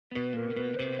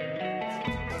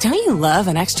Don't you love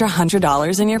an extra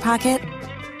 $100 in your pocket?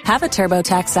 Have a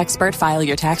TurboTax expert file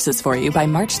your taxes for you by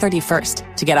March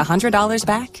 31st to get $100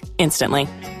 back instantly.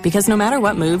 Because no matter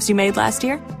what moves you made last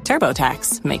year,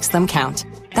 TurboTax makes them count.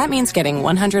 That means getting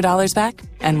 $100 back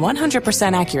and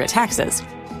 100% accurate taxes,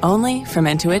 only from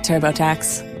Intuit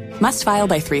TurboTax. Must file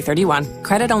by 3/31.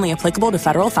 Credit only applicable to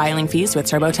federal filing fees with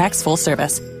TurboTax full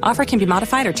service. Offer can be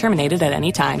modified or terminated at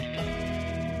any time.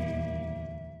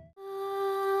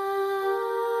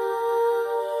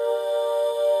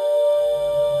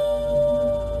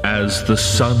 As the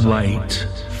sunlight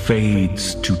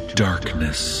fades to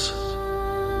darkness,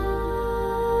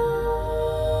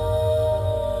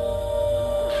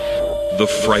 the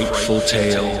frightful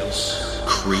tales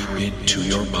creep into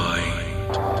your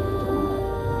mind.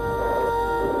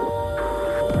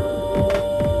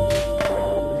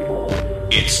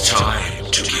 It's time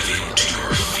to give in to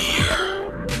your fear.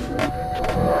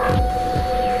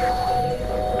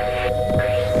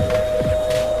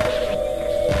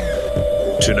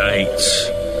 Tonight,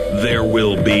 there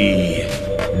will be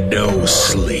no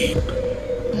sleep.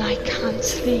 I can't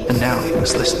sleep. And now he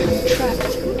was listening. I'm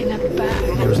trapped in a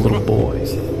bag. There was a little boy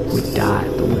who had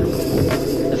died the winter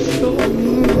before. The floor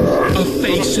moves. A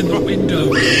face in the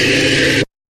window.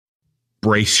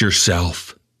 Brace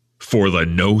yourself for the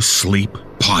No Sleep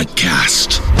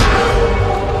Podcast.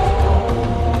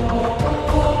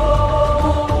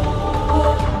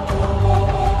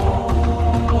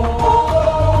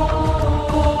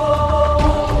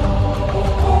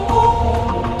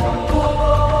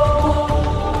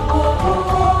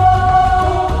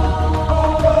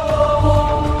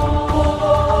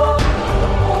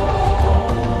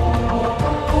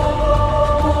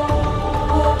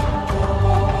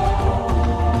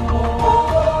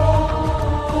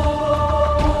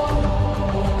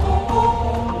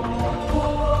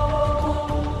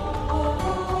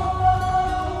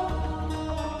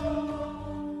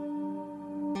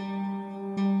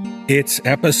 It's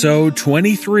episode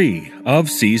 23 of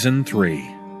Season 3.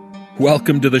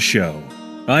 Welcome to the show.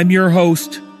 I'm your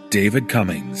host, David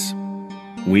Cummings.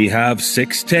 We have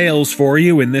 6 tales for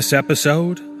you in this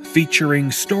episode,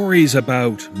 featuring stories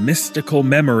about mystical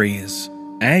memories,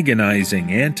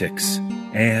 agonizing antics,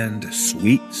 and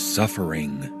sweet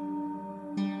suffering.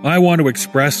 I want to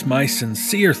express my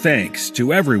sincere thanks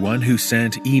to everyone who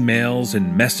sent emails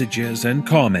and messages and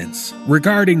comments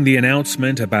regarding the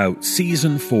announcement about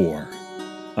Season 4.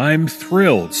 I'm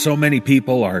thrilled so many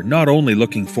people are not only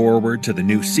looking forward to the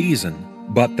new season,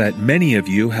 but that many of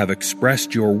you have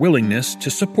expressed your willingness to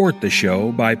support the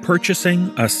show by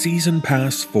purchasing a Season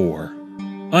Pass 4.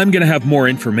 I'm going to have more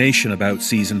information about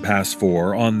Season Pass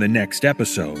 4 on the next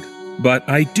episode, but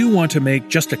I do want to make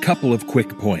just a couple of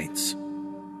quick points.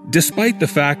 Despite the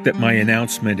fact that my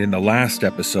announcement in the last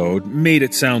episode made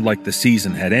it sound like the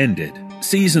season had ended,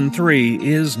 Season 3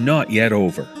 is not yet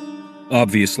over.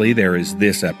 Obviously, there is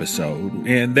this episode,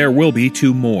 and there will be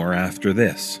 2 more after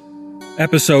this.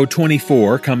 Episode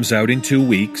 24 comes out in 2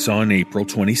 weeks on April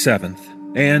 27th,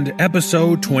 and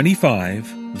Episode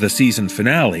 25, the season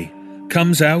finale,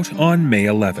 comes out on May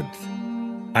 11th.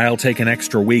 I'll take an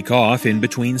extra week off in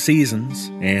between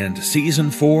seasons, and Season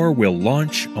 4 will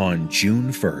launch on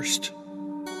June 1st.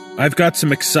 I've got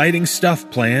some exciting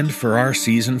stuff planned for our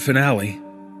season finale.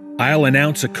 I'll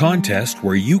announce a contest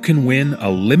where you can win a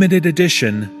limited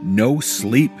edition No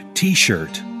Sleep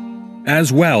t-shirt.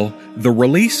 As well, the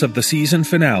release of the season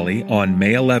finale on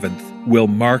May 11th will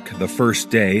mark the first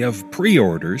day of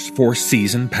pre-orders for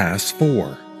Season Pass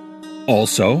 4.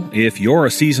 Also, if you're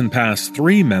a Season Pass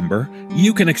 3 member,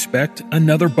 you can expect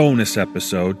another bonus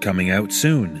episode coming out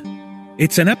soon.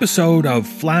 It's an episode of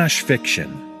flash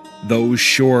fiction, those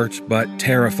short but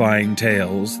terrifying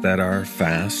tales that are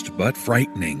fast but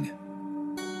frightening.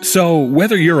 So,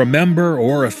 whether you're a member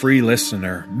or a free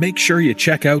listener, make sure you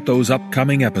check out those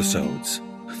upcoming episodes.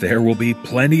 There will be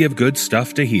plenty of good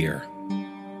stuff to hear.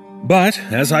 But,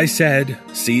 as I said,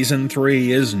 Season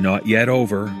 3 is not yet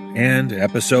over, and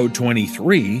Episode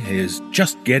 23 is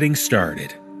just getting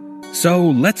started. So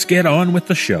let's get on with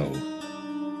the show.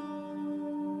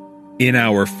 In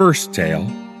our first tale,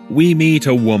 we meet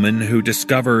a woman who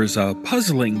discovers a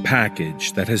puzzling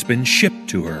package that has been shipped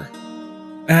to her.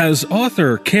 As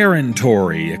author Karen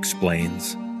Torrey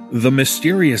explains, the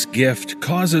mysterious gift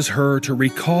causes her to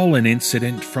recall an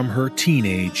incident from her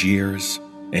teenage years.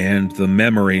 And the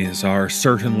memories are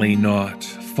certainly not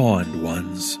fond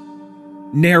ones.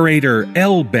 Narrator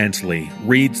Elle Bentley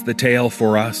reads the tale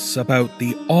for us about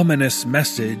the ominous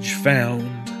message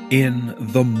found in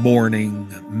the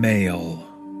morning mail.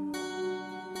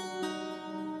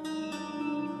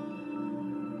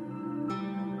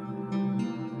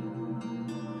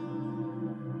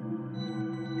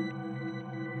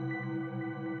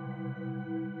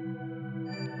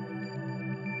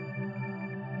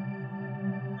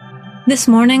 This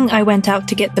morning, I went out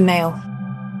to get the mail.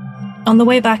 On the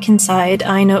way back inside,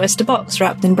 I noticed a box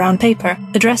wrapped in brown paper,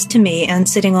 addressed to me and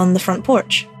sitting on the front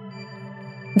porch.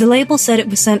 The label said it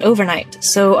was sent overnight,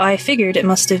 so I figured it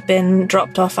must have been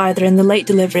dropped off either in the late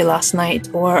delivery last night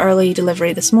or early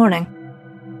delivery this morning.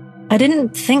 I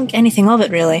didn't think anything of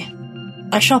it, really.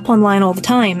 I shop online all the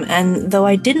time, and though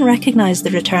I didn't recognize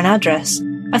the return address,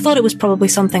 I thought it was probably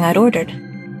something I'd ordered.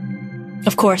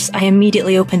 Of course, I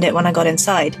immediately opened it when I got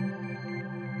inside.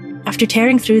 After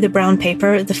tearing through the brown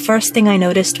paper, the first thing I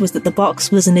noticed was that the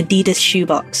box was an Adidas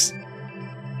shoebox.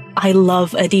 I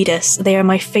love Adidas. They are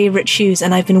my favorite shoes,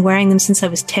 and I've been wearing them since I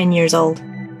was 10 years old.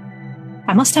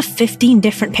 I must have 15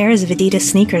 different pairs of Adidas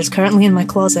sneakers currently in my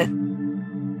closet.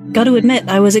 Gotta admit,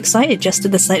 I was excited just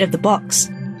at the sight of the box.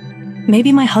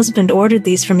 Maybe my husband ordered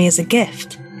these for me as a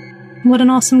gift. What an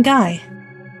awesome guy.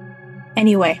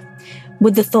 Anyway,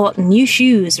 with the thought new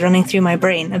shoes running through my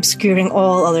brain, obscuring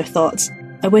all other thoughts,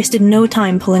 I wasted no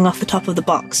time pulling off the top of the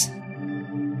box.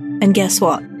 And guess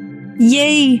what?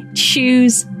 Yay!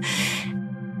 Shoes!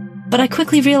 But I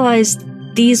quickly realized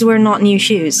these were not new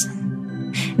shoes.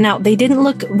 Now, they didn't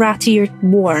look ratty or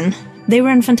worn. They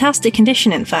were in fantastic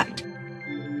condition, in fact.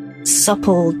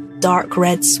 Supple, dark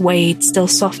red suede, still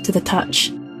soft to the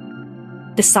touch.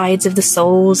 The sides of the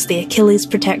soles, the Achilles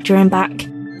protector and back,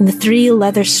 and the 3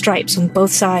 leather stripes on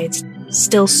both sides,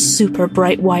 still super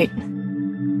bright white.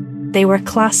 They were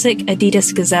classic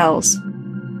Adidas Gazelles.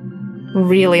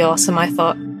 Really awesome, I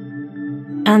thought.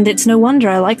 And it's no wonder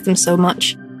I liked them so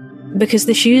much, because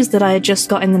the shoes that I had just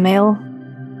got in the mail,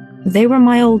 they were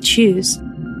my old shoes.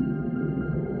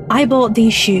 I bought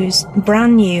these shoes,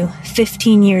 brand new,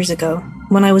 15 years ago,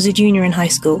 when I was a junior in high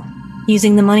school,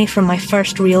 using the money from my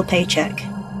first real paycheck.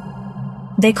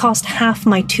 They cost half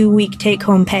my 2-week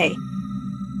take-home pay,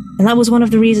 and that was one of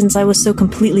the reasons I was so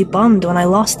completely bummed when I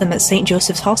lost them at St.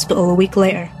 Joseph's Hospital a week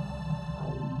later.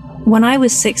 When I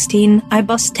was 16, I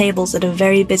bussed tables at a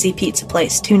very busy pizza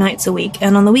place 2 nights a week,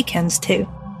 and on the weekends too.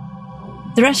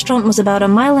 The restaurant was about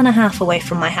 1.5 miles away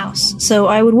from my house, so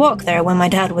I would walk there when my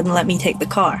dad wouldn't let me take the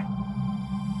car.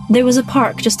 There was a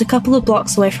park just a couple of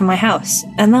blocks away from my house,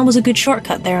 and that was a good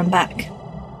shortcut there and back.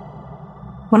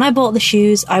 When I bought the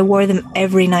shoes, I wore them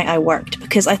every night I worked,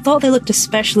 because I thought they looked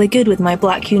especially good with my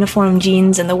black uniform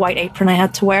jeans and the white apron I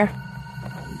had to wear.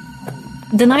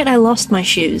 The night I lost my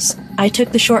shoes, I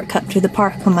took the shortcut through the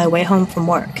park on my way home from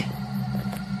work.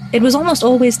 It was almost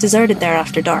always deserted there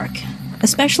after dark,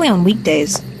 especially on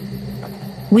weekdays.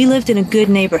 We lived in a good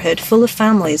neighborhood full of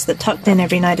families that tucked in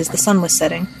every night as the sun was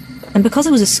setting, and because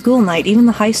it was a school night, even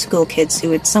the high school kids who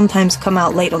would sometimes come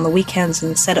out late on the weekends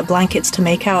and set up blankets to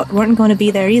make out weren't going to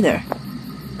be there either.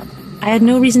 I had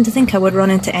no reason to think I would run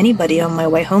into anybody on my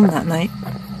way home that night.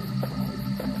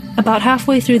 About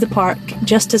halfway through the park,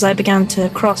 just as I began to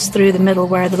cross through the middle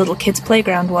where the little kids'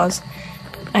 playground was,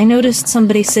 I noticed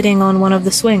somebody sitting on one of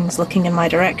the swings looking in my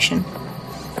direction.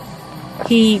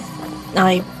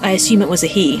 I assume it was a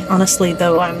he, honestly,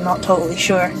 though I'm not totally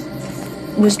sure,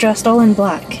 was dressed all in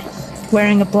black,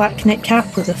 wearing a black knit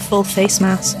cap with a full face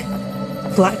mask,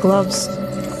 black gloves,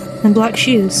 and black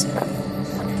shoes.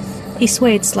 He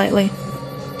swayed slightly.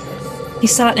 He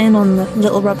sat in on the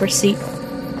little rubber seat,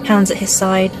 hands at his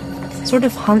side, sort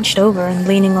of hunched over and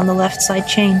leaning on the left side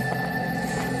chain.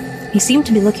 He seemed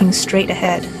to be looking straight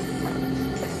ahead.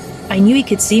 I knew he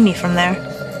could see me from there.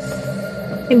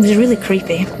 It was really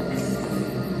creepy.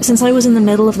 Since I was in the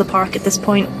middle of the park at this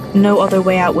point, no other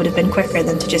way out would have been quicker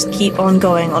than to just keep on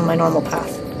going on my normal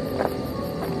path.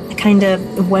 I kinda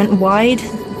went wide,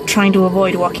 trying to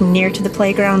avoid walking near to the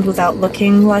playground without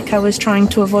looking like I was trying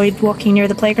to avoid walking near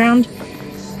the playground,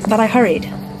 but I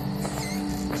hurried.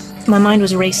 My mind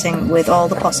was racing with all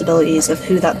the possibilities of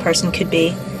who that person could be,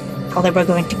 how they were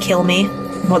going to kill me,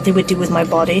 what they would do with my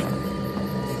body.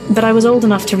 But I was old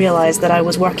enough to realize that I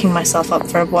was working myself up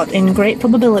for what in great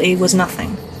probability was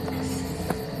nothing.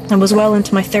 I was well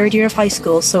into my 3rd year of high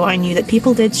school, so I knew that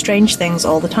people did strange things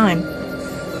all the time.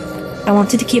 I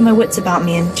wanted to keep my wits about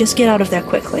me and just get out of there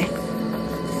quickly.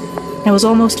 I was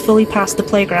almost fully past the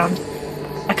playground.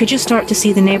 I could just start to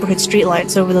see the neighborhood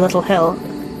streetlights over the little hill,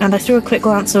 and I threw a quick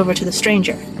glance over to the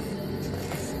stranger.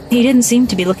 He didn't seem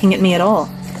to be looking at me at all.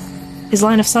 His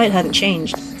line of sight hadn't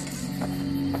changed.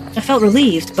 I felt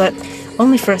relieved, but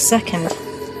only for a second.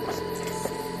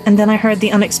 And then I heard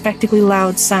the unexpectedly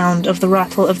loud sound of the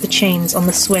rattle of the chains on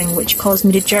the swing, which caused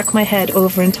me to jerk my head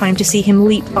over in time to see him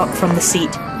leap up from the seat.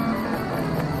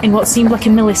 In what seemed like a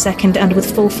millisecond and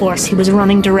with full force, he was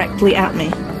running directly at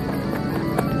me.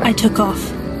 I took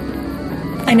off.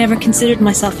 I never considered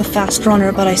myself a fast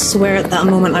runner, but I swear at that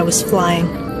moment I was flying.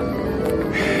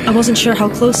 I wasn't sure how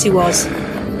close he was,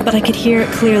 but I could hear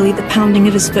clearly the pounding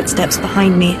of his footsteps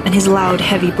behind me and his loud,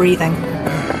 heavy breathing.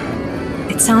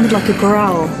 It sounded like a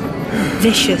growl,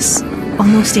 vicious,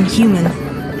 almost inhuman.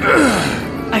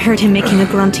 I heard him making a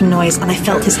grunting noise, and I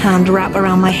felt his hand wrap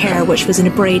around my hair, which was in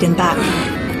a braid and back.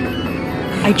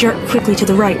 I jerked quickly to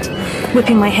the right,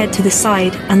 whipping my head to the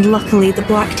side, and luckily the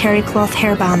black terry cloth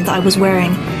hairband that I was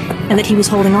wearing, and that he was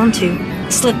holding on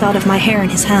to, slipped out of my hair in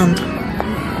his hand.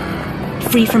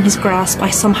 Free from his grasp, I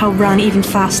somehow ran even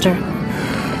faster.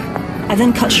 I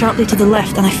then cut sharply to the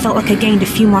left, and I felt like I gained a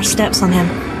few more steps on him,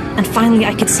 and finally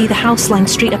I could see the house lying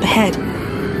straight up ahead.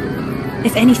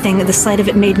 If anything, the sight of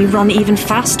it made me run even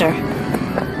faster.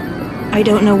 I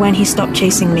don't know when he stopped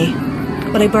chasing me,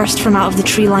 but I burst from out of the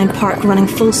tree-lined park running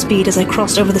full speed as I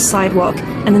crossed over the sidewalk,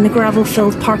 and then the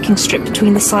gravel-filled parking strip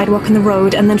between the sidewalk and the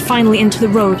road, and then finally into the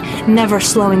road, never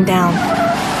slowing down.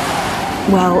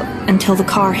 Well, until the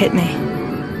car hit me.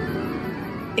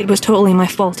 It was totally my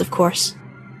fault, of course.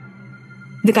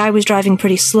 The guy was driving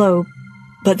pretty slow,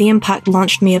 but the impact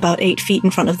launched me about 8 feet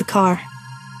in front of the car.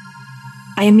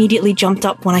 I immediately jumped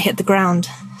up when I hit the ground,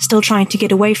 still trying to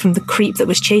get away from the creep that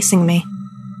was chasing me.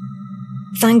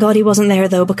 Thank God he wasn't there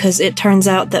though, because it turns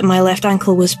out that my left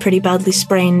ankle was pretty badly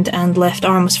sprained and left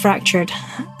arm was fractured,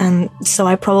 and so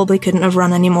I probably couldn't have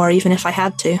run anymore even if I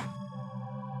had to.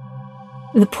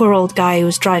 The poor old guy who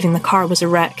was driving the car was a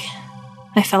wreck.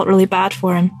 I felt really bad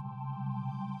for him.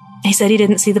 He said he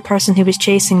didn't see the person who was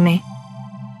chasing me.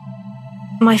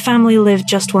 My family lived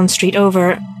just one street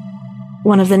over.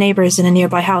 One of the neighbours in a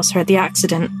nearby house heard the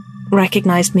accident,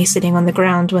 recognised me sitting on the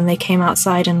ground when they came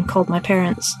outside and called my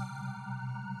parents.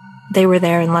 They were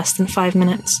there in less than 5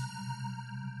 minutes.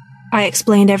 I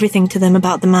explained everything to them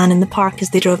about the man in the park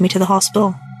as they drove me to the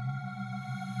hospital.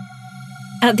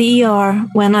 At the ER,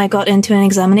 when I got into an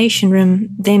examination room,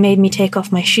 they made me take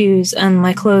off my shoes and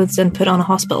my clothes and put on a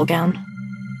hospital gown.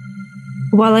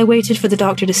 While I waited for the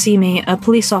doctor to see me, a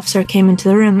police officer came into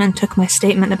the room and took my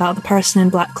statement about the person in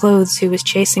black clothes who was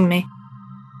chasing me.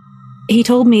 He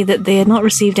told me that they had not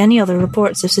received any other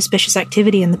reports of suspicious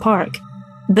activity in the park,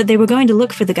 but they were going to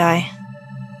look for the guy.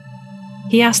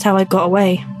 He asked how I'd got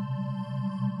away.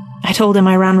 I told him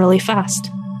I ran really fast.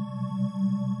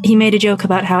 He made a joke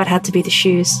about how it had to be the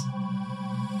shoes.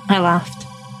 I laughed.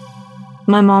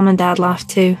 My mom and dad laughed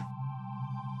too.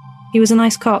 He was a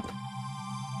nice cop.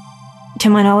 To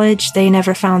my knowledge, they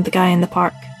never found the guy in the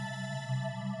park.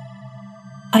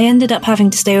 I ended up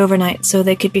having to stay overnight so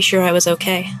they could be sure I was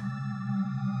okay.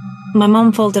 My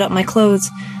mom folded up my clothes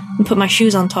and put my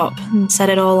shoes on top and set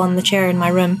it all on the chair in my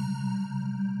room.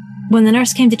 When the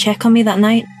nurse came to check on me that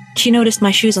night, she noticed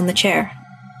my shoes on the chair.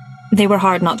 They were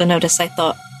hard not to notice, I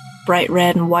thought. Bright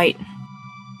red and white.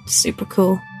 Super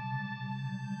cool.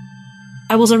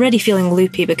 I was already feeling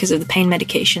loopy because of the pain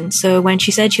medication, so when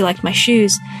she said she liked my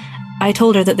shoes, I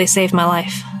told her that they saved my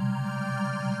life.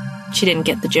 She didn't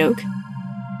get the joke.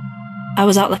 I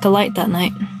was out like a light that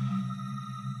night.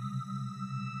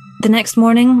 The next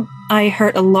morning, I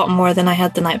hurt a lot more than I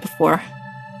had the night before.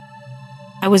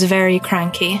 I was very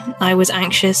cranky. I was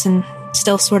anxious and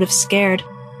still sort of scared,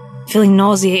 feeling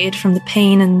nauseated from the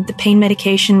pain and the pain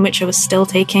medication which I was still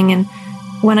taking, and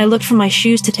when I looked for my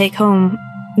shoes to take home,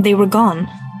 they were gone.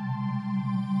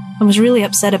 I was really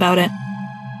upset about it.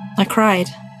 I cried.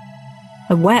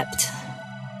 I wept.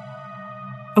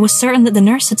 I was certain that the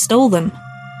nurse had stole them.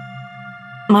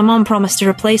 My mom promised to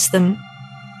replace them.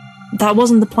 That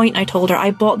wasn't the point, I told her.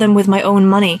 I bought them with my own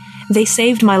money. They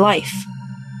saved my life.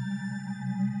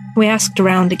 We asked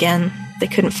around again. They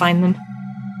couldn't find them.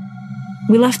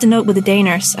 We left a note with the day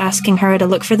nurse asking her to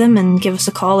look for them and give us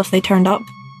a call if they turned up.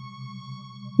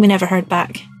 We never heard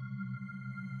back.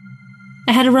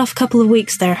 I had a rough couple of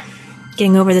weeks there,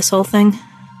 getting over this whole thing.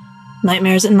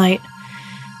 Nightmares at night.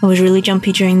 I was really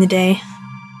jumpy during the day.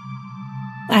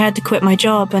 I had to quit my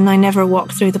job and I never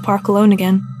walked through the park alone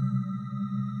again.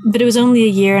 But it was only a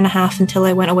year and a half until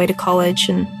I went away to college,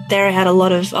 and there I had a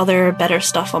lot of other better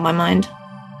stuff on my mind.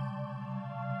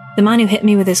 The man who hit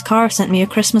me with his car sent me a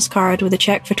Christmas card with a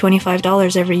check for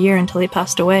 $25 every year until he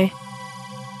passed away.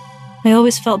 I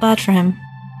always felt bad for him.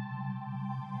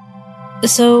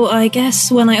 So I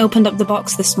guess when I opened up the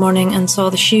box this morning and saw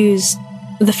the shoes,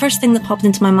 the first thing that popped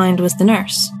into my mind was the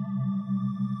nurse.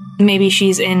 Maybe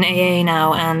she's in AA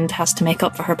now and has to make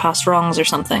up for her past wrongs or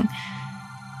something.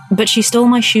 But she stole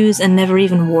my shoes and never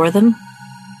even wore them.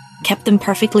 Kept them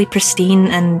perfectly pristine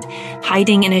and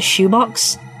hiding in a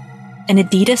shoebox. An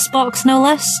Adidas box, no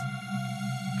less.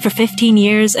 For 15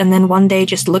 years and then one day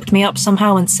just looked me up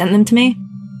somehow and sent them to me.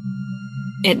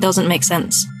 It doesn't make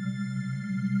sense.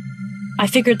 I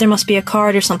figured there must be a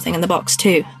card or something in the box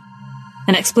too.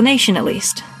 An explanation, at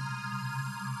least.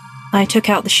 I took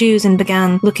out the shoes and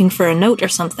began looking for a note or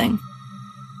something.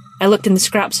 I looked in the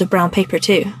scraps of brown paper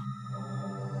too.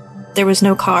 There was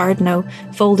no card, no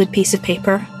folded piece of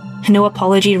paper, no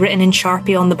apology written in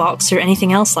Sharpie on the box or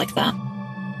anything else like that.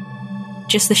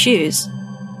 Just the shoes.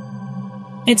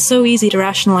 It's so easy to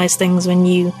rationalize things when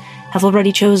you have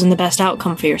already chosen the best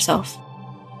outcome for yourself.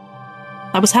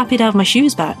 I was happy to have my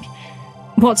shoes back.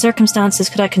 What circumstances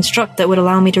could I construct that would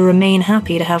allow me to remain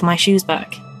happy to have my shoes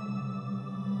back?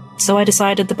 So I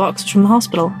decided the box was from the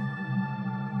hospital.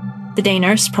 The day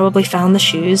nurse probably found the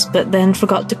shoes, but then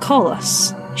forgot to call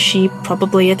us. She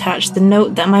probably attached the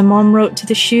note that my mom wrote to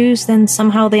the shoes, then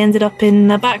somehow they ended up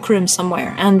in a back room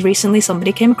somewhere, and recently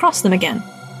somebody came across them again.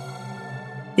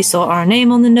 They saw our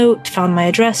name on the note, found my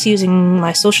address using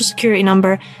my social security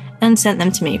number, and sent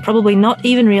them to me, probably not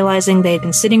even realizing they'd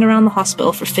been sitting around the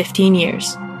hospital for 15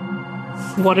 years.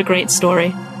 What a great story.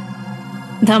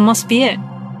 That must be it.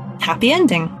 Happy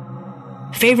ending.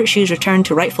 Favorite shoes returned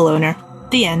to rightful owner.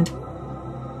 The end.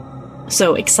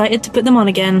 So, excited to put them on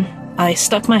again, I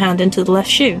stuck my hand into the left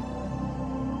shoe.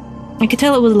 I could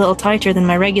tell it was a little tighter than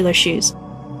my regular shoes.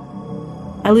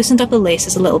 I loosened up the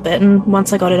laces a little bit, and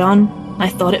once I got it on, I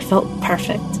thought it felt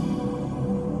perfect.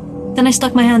 Then I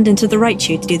stuck my hand into the right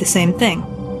shoe to do the same thing.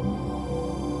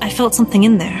 I felt something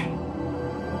in there.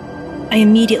 I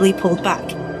immediately pulled back.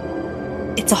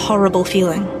 It's a horrible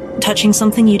feeling, touching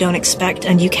something you don't expect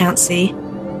and you can't see.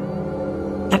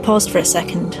 I paused for a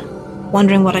second,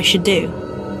 wondering what I should do.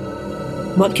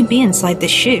 What could be inside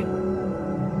this shoe?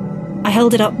 I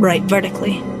held it upright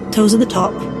vertically, toes at the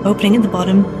top, opening at the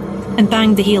bottom, and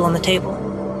banged the heel on the table.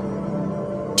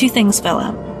 Two things fell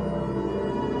out.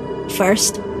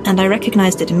 First, and I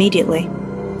recognized it immediately,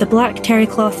 the black terry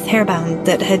cloth hairband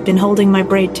that had been holding my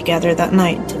braid together that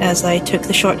night as I took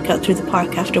the shortcut through the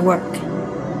park after work.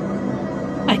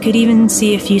 I could even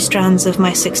see a few strands of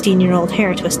my 16-year-old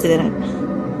hair twisted in it.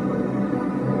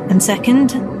 And second,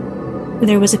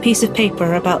 there was a piece of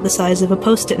paper about the size of a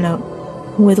post-it note,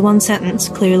 with one sentence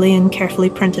clearly and carefully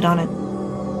printed on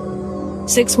it.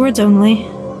 6 words only,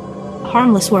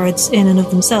 harmless words in and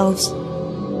of themselves.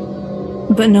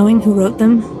 But knowing who wrote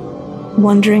them,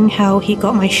 wondering how he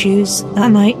got my shoes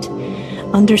that night,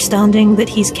 understanding that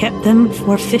he's kept them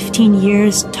for 15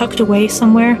 years tucked away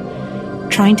somewhere,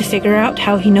 trying to figure out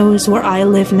how he knows where I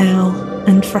live now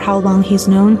and for how long he's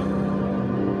known,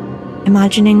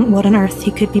 imagining what on earth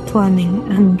he could be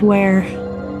planning and where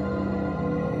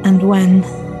and when.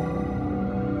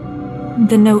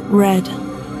 The note read,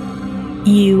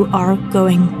 "You are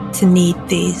going to need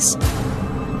these."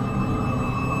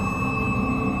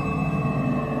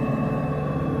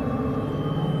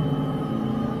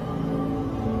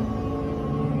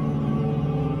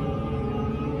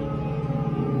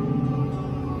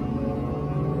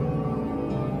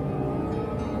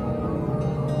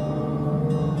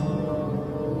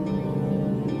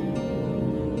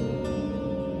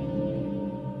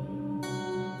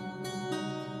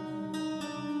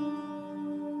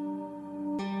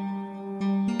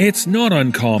 It's not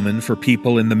uncommon for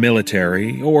people in the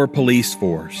military or police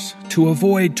force to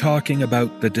avoid talking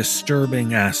about the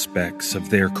disturbing aspects of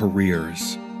their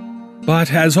careers.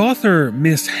 But as author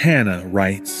Miss Hannah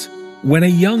writes, when a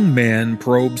young man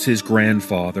probes his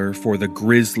grandfather for the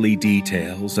grisly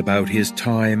details about his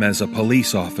time as a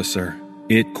police officer,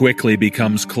 it quickly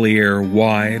becomes clear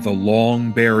why the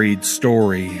long-buried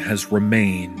story has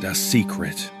remained a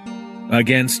secret.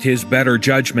 Against his better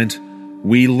judgment,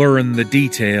 we learn the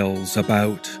details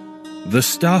about the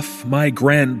stuff my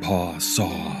grandpa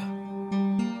saw.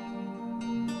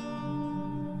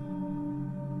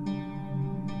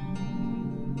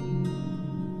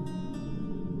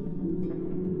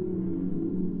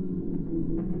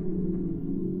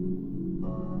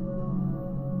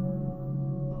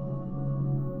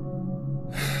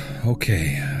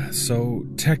 Okay, so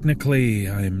technically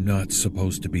I'm not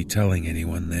supposed to be telling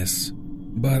anyone this,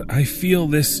 but I feel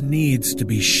this needs to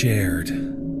be shared.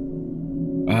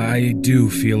 I do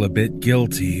feel a bit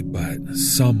guilty, but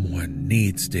someone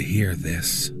needs to hear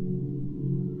this.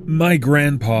 My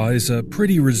grandpa is a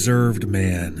pretty reserved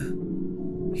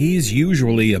man. He's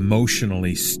usually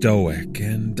emotionally stoic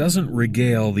and doesn't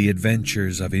regale the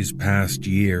adventures of his past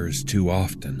years too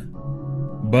often.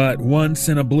 But once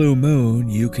in a blue moon,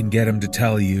 you can get him to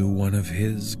tell you one of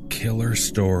his killer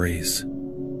stories.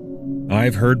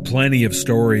 I've heard plenty of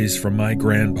stories from my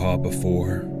grandpa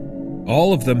before.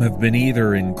 All of them have been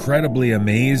either incredibly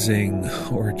amazing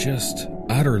or just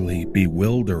utterly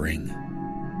bewildering.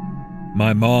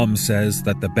 My mom says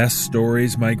that the best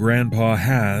stories my grandpa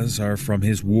has are from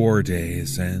his war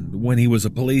days and when he was a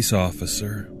police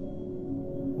officer.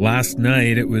 Last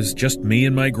night, it was just me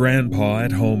and my grandpa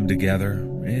at home together,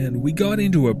 and we got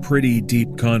into a pretty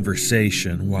deep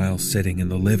conversation while sitting in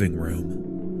the living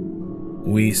room.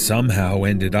 We somehow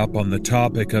ended up on the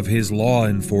topic of his law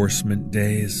enforcement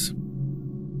days.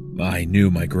 I knew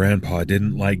my grandpa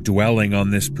didn't like dwelling on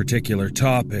this particular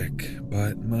topic,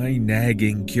 but my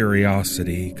nagging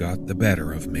curiosity got the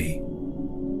better of me.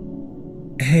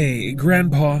 Hey,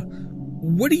 Grandpa,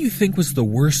 what do you think was the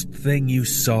worst thing you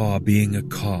saw being a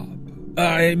cop?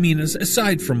 I mean,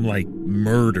 aside from, like,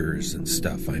 murders and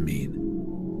stuff, I mean.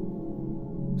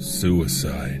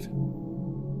 Suicide.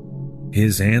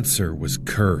 His answer was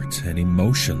curt and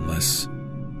emotionless.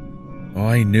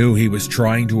 I knew he was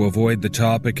trying to avoid the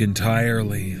topic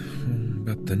entirely,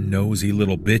 but the nosy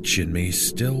little bitch in me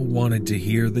still wanted to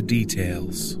hear the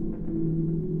details.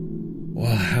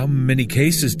 Well, how many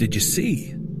cases did you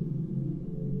see?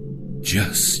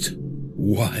 Just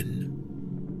one.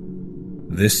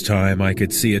 This time I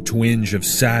could see a twinge of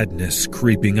sadness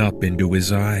creeping up into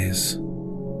his eyes.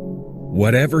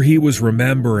 Whatever he was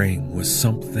remembering was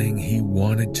something he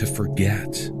wanted to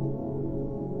forget.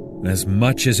 As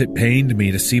much as it pained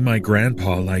me to see my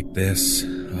grandpa like this,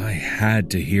 I had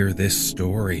to hear this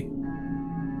story.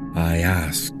 I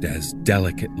asked as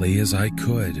delicately as I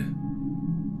could.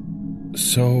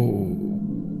 So,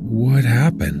 what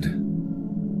happened?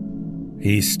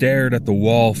 He stared at the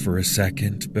wall for a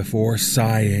second before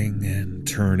sighing and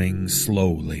turning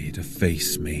slowly to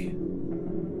face me.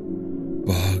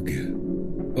 Bug.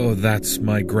 Oh, that's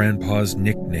my grandpa's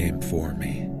nickname for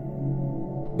me.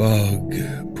 Bug,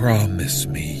 promise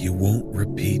me you won't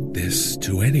repeat this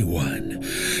to anyone,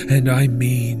 and I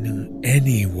mean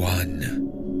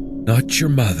anyone. Not your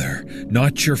mother,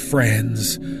 not your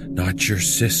friends, not your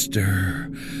sister,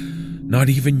 not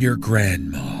even your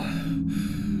grandma.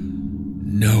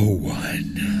 No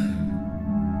one.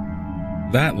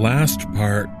 That last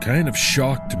part kind of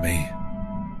shocked me.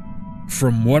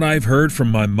 From what I've heard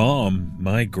from my mom,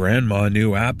 my grandma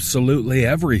knew absolutely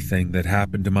everything that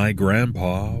happened to my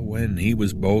grandpa when he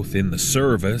was both in the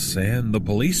service and the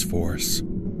police force.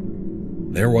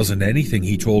 There wasn't anything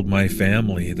he told my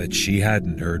family that she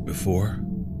hadn't heard before,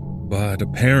 but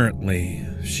apparently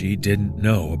she didn't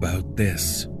know about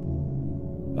this.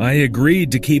 I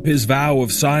agreed to keep his vow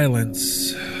of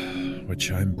silence, which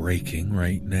I'm breaking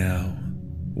right now,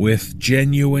 with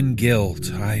genuine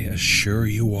guilt, I assure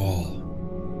you all.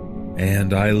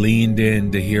 And I leaned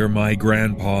in to hear my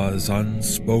grandpa's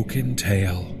unspoken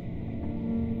tale.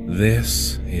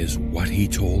 This is what he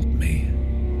told me.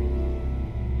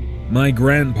 My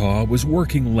grandpa was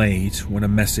working late when a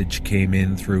message came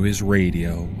in through his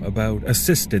radio about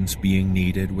assistance being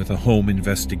needed with a home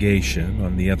investigation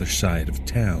on the other side of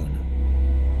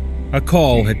town. A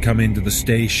call had come into the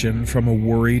station from a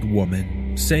worried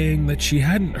woman saying that she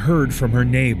hadn't heard from her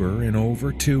neighbor in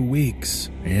over 2 weeks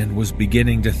and was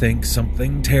beginning to think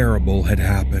something terrible had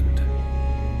happened.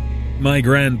 My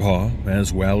grandpa,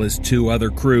 as well as 2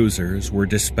 other cruisers, were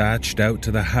dispatched out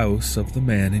to the house of the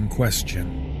man in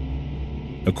question.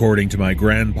 According to my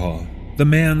grandpa, the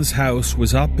man's house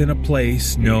was up in a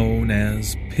place known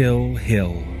as Pill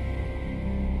Hill.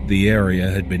 The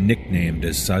area had been nicknamed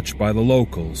as such by the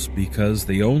locals because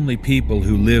the only people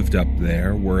who lived up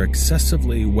there were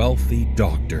excessively wealthy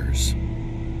doctors.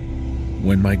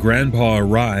 When my grandpa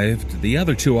arrived, the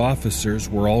other 2 officers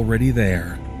were already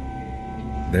there.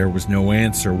 There was no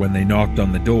answer when they knocked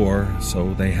on the door,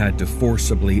 so they had to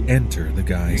forcibly enter the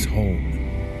guy's home.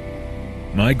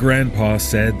 My grandpa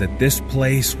said that this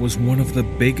place was one of the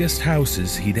biggest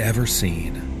houses he'd ever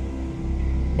seen.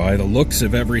 By the looks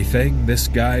of everything, this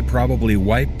guy probably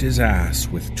wiped his ass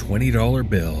with $20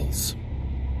 bills.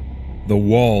 The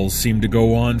walls seemed to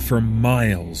go on for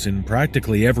miles in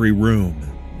practically every room,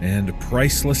 and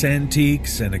priceless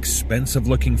antiques and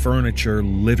expensive-looking furniture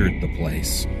littered the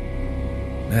place.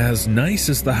 As nice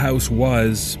as the house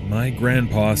was, my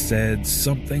grandpa said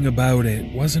something about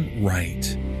it wasn't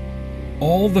right.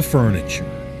 All the furniture,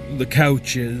 the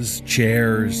couches,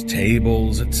 chairs,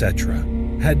 tables, etc.,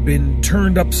 had been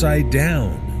turned upside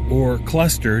down or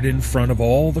clustered in front of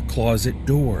all the closet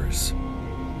doors.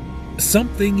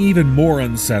 Something even more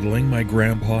unsettling my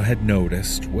grandpa had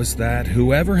noticed was that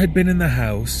whoever had been in the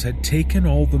house had taken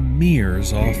all the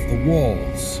mirrors off the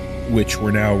walls, which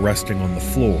were now resting on the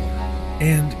floor,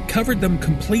 and covered them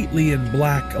completely in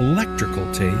black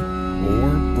electrical tape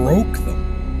or broke them.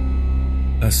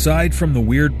 Aside from the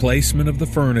weird placement of the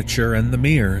furniture and the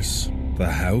mirrors,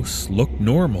 the house looked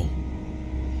normal.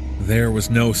 There was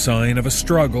no sign of a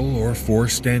struggle or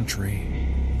forced entry.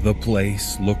 The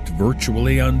place looked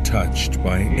virtually untouched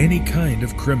by any kind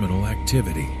of criminal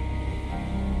activity.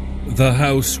 The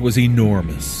house was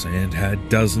enormous and had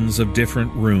dozens of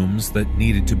different rooms that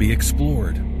needed to be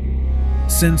explored.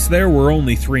 Since there were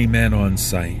only 3 men on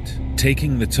site,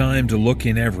 taking the time to look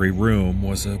in every room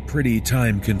was a pretty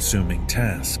time-consuming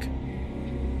task.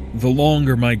 The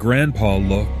longer my grandpa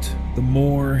looked, the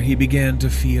more he began to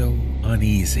feel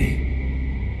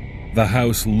uneasy. The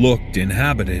house looked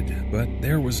inhabited, but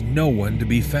there was no one to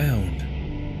be found.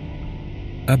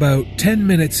 About 10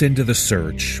 minutes into the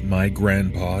search, my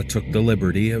grandpa took the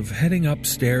liberty of heading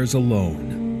upstairs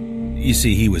alone. You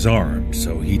see, he was armed,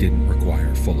 so he didn't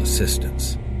require full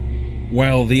assistance.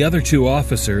 While the other 2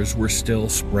 officers were still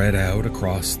spread out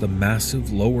across the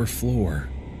massive lower floor.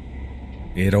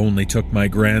 It only took my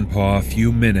grandpa a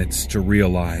few minutes to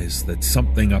realize that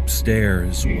something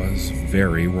upstairs was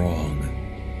very wrong.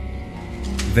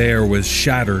 There was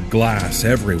shattered glass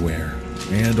everywhere,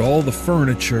 and all the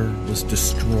furniture was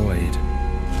destroyed.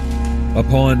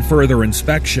 Upon further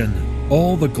inspection,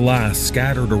 all the glass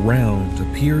scattered around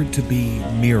appeared to be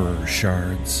mirror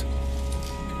shards.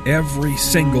 Every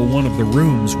single one of the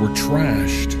rooms were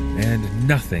trashed, and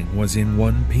nothing was in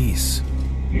one piece.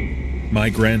 My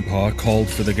grandpa called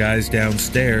for the guys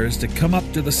downstairs to come up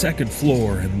to the 2nd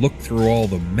floor and look through all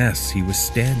the mess he was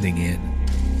standing in.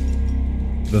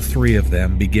 The 3 of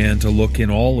them began to look in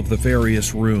all of the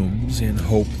various rooms in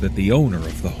hope that the owner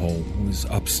of the home was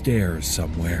upstairs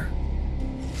somewhere.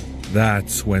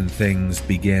 That's when things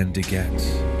began to get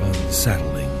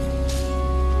unsettling.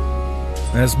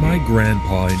 As my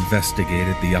grandpa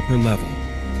investigated the upper level,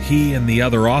 he and the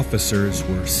other officers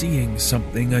were seeing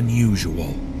something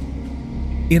unusual.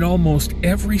 In almost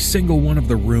every single one of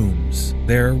the rooms,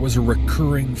 there was a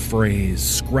recurring phrase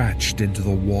scratched into the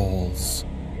walls.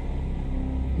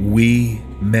 We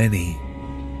many,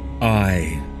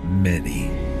 I many.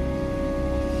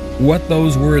 What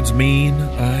those words mean,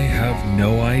 I have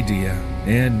no idea,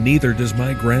 and neither does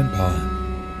my grandpa.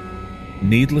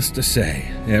 Needless to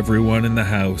say, everyone in the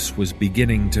house was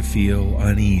beginning to feel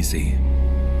uneasy.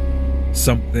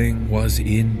 Something was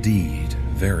indeed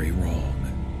very wrong.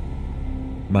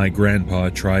 My grandpa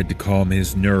tried to calm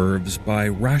his nerves by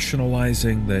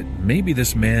rationalizing that maybe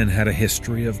this man had a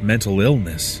history of mental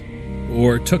illness,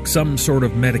 or took some sort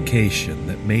of medication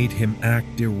that made him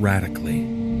act erratically.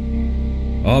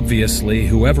 Obviously,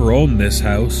 whoever owned this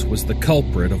house was the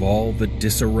culprit of all the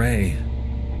disarray.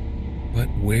 But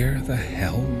where the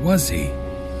hell was he?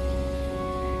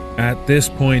 At this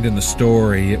point in the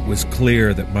story, it was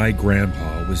clear that my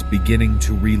grandpa was beginning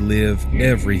to relive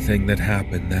everything that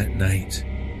happened that night.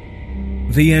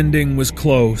 The ending was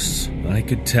close, I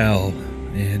could tell,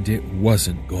 and it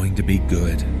wasn't going to be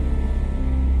good.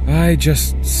 I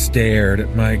just stared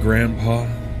at my grandpa,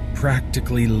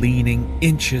 practically leaning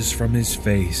inches from his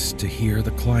face to hear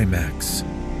the climax.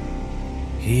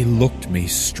 He looked me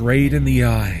straight in the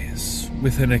eyes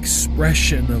with an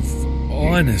expression of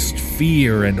honest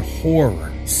fear and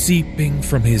horror seeping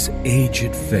from his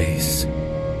aged face.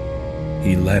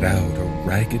 He let out a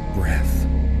ragged breath.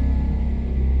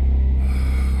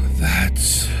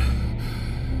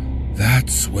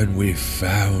 That's when we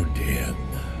found him.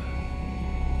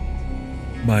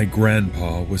 My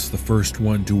grandpa was the first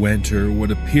one to enter what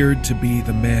appeared to be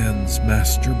the man's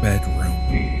master bedroom.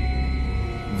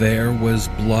 There was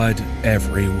blood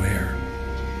everywhere.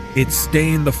 It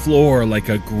stained the floor like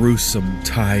a gruesome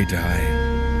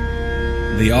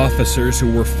tie-dye. The officers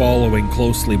who were following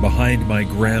closely behind my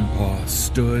grandpa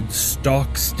stood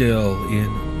stock still in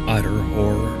utter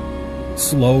horror,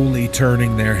 slowly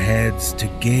turning their heads to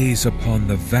gaze upon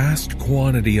the vast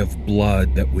quantity of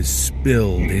blood that was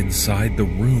spilled inside the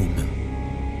room.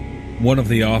 One of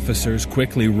the officers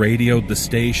quickly radioed the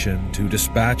station to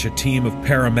dispatch a team of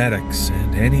paramedics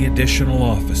and any additional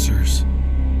officers.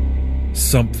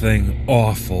 Something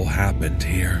awful happened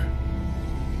here.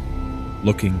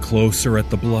 Looking closer at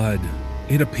the blood,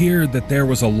 it appeared that there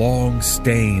was a long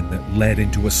stain that led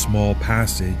into a small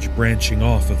passage branching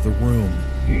off of the room.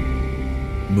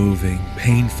 Moving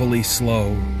painfully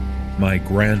slow, my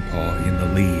grandpa in the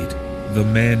lead, the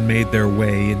men made their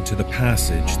way into the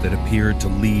passage that appeared to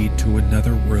lead to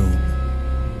another room.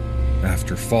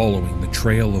 After following the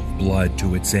trail of blood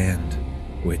to its end,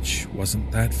 which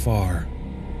wasn't that far,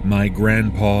 my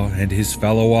grandpa and his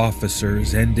fellow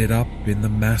officers ended up in the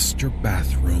master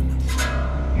bathroom.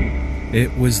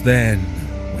 It was then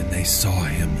when they saw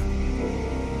him.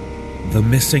 The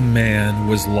missing man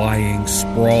was lying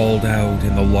sprawled out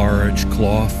in the large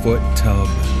clawfoot tub,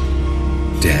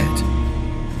 dead.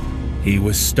 He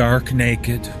was stark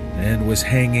naked and was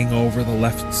hanging over the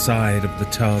left side of the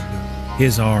tub,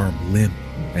 his arm limp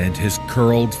and his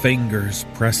curled fingers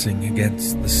pressing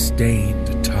against the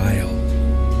stained tile.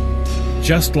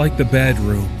 Just like the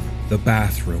bedroom, the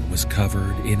bathroom was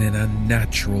covered in an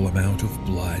unnatural amount of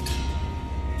blood.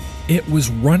 It was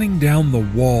running down the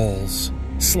walls,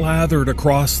 slathered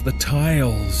across the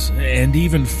tiles, and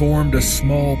even formed a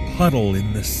small puddle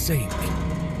in the sink.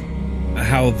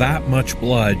 How that much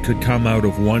blood could come out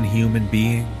of one human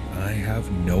being, I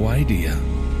have no idea.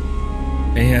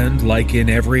 And like in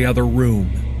every other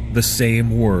room, the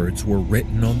same words were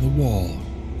written on the wall.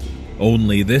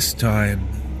 Only this time,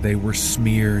 they were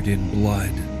smeared in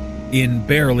blood, in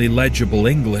barely legible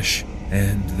English,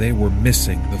 and they were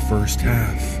missing the first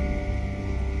half.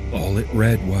 All it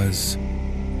read was,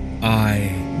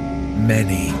 I,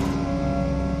 many.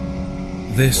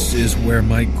 This is where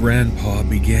my grandpa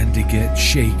began to get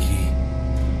shaky.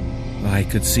 I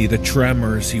could see the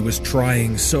tremors he was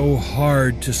trying so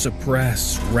hard to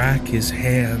suppress rack his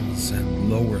hands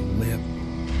and lower lip.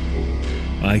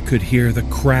 I could hear the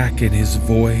crack in his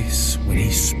voice when he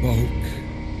spoke.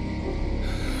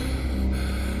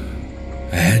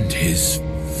 And his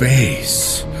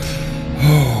face.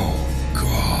 Oh,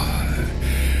 God.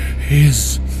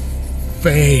 His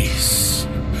face.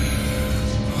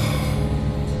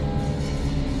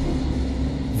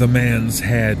 The man's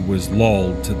head was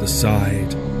lolled to the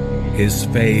side. His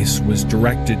face was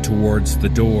directed towards the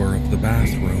door of the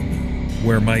bathroom,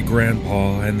 where my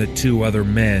grandpa and the two other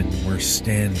men were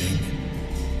standing.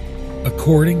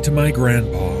 According to my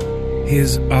grandpa,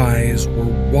 his eyes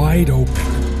were wide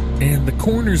open, and the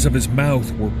corners of his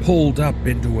mouth were pulled up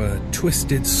into a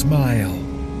twisted smile,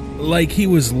 like he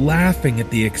was laughing at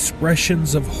the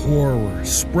expressions of horror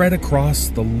spread across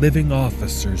the living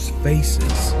officers'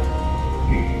 faces.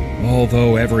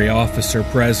 Although every officer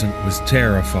present was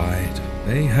terrified,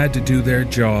 they had to do their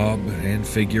job and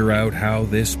figure out how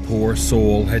this poor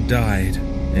soul had died,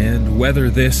 and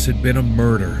whether this had been a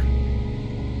murder.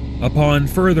 Upon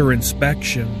further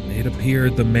inspection, it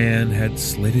appeared the man had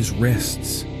slit his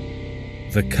wrists.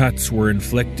 The cuts were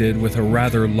inflicted with a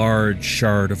rather large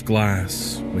shard of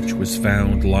glass, which was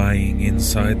found lying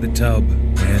inside the tub,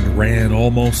 and ran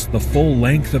almost the full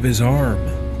length of his arm,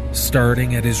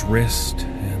 starting at his wrist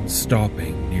and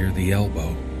stopping near the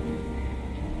elbow.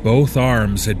 Both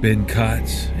arms had been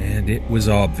cut, and it was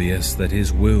obvious that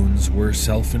his wounds were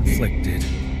self-inflicted.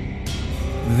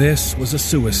 This was a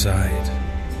suicide,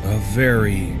 a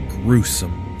very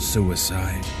gruesome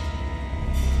suicide.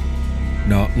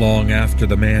 Not long after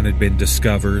the man had been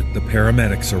discovered, the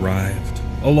paramedics arrived,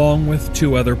 along with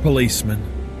two other policemen,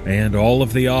 and all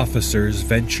of the officers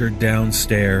ventured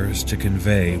downstairs to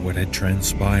convey what had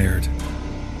transpired.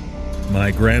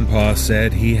 My grandpa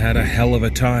said he had a hell of a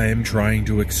time trying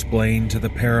to explain to the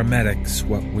paramedics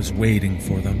what was waiting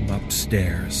for them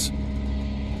upstairs.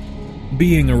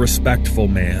 Being a respectful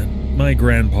man, my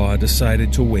grandpa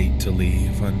decided to wait to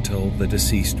leave until the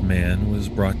deceased man was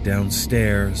brought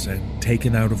downstairs and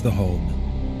taken out of the home.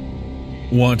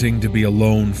 Wanting to be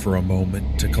alone for a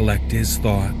moment to collect his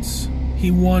thoughts,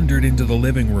 he wandered into the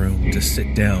living room to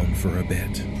sit down for a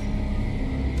bit.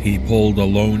 He pulled a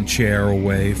lone chair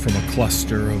away from a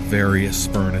cluster of various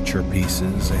furniture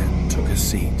pieces and took a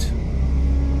seat.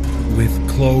 With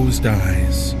closed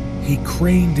eyes, he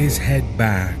craned his head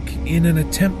back in an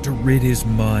attempt to rid his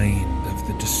mind of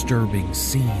the disturbing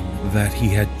scene that he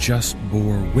had just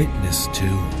bore witness to.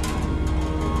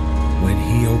 When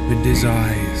he opened his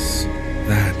eyes,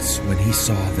 that's when he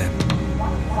saw them.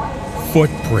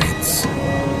 Footprints.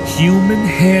 Human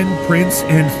handprints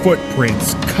and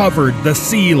footprints covered the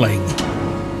ceiling.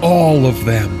 All of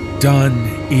them done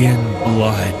in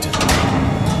blood.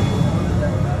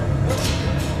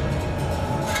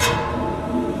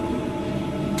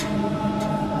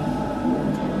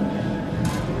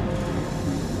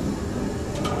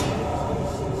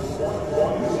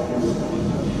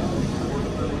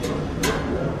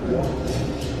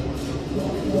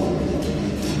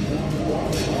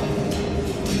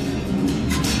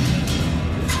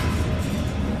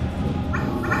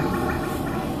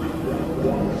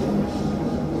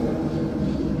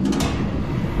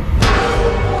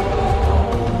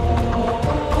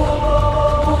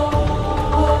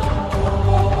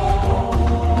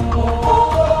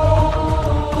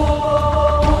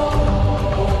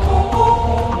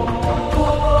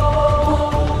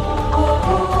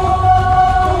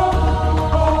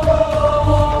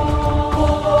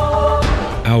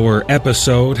 Our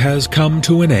episode has come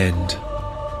to an end.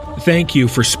 Thank you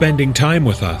for spending time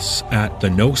with us at the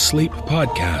NoSleep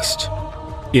podcast.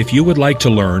 If you would like to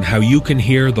learn how you can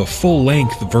hear the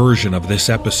full-length version of this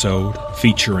episode,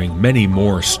 featuring many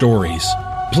more stories,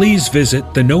 please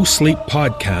visit the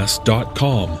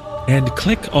NoSleepPodcast.com and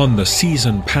click on the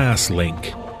Season Pass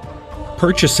link.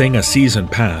 Purchasing a season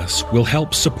pass will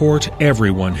help support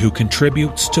everyone who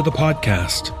contributes to the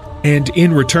podcast. And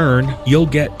in return, you'll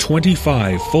get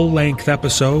 25 full-length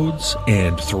episodes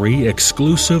and 3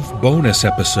 exclusive bonus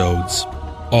episodes,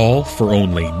 all for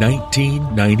only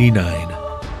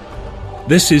 $19.99.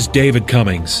 This is David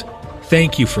Cummings.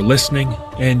 Thank you for listening,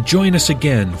 and join us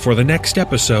again for the next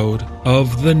episode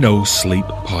of the No Sleep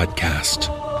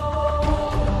Podcast.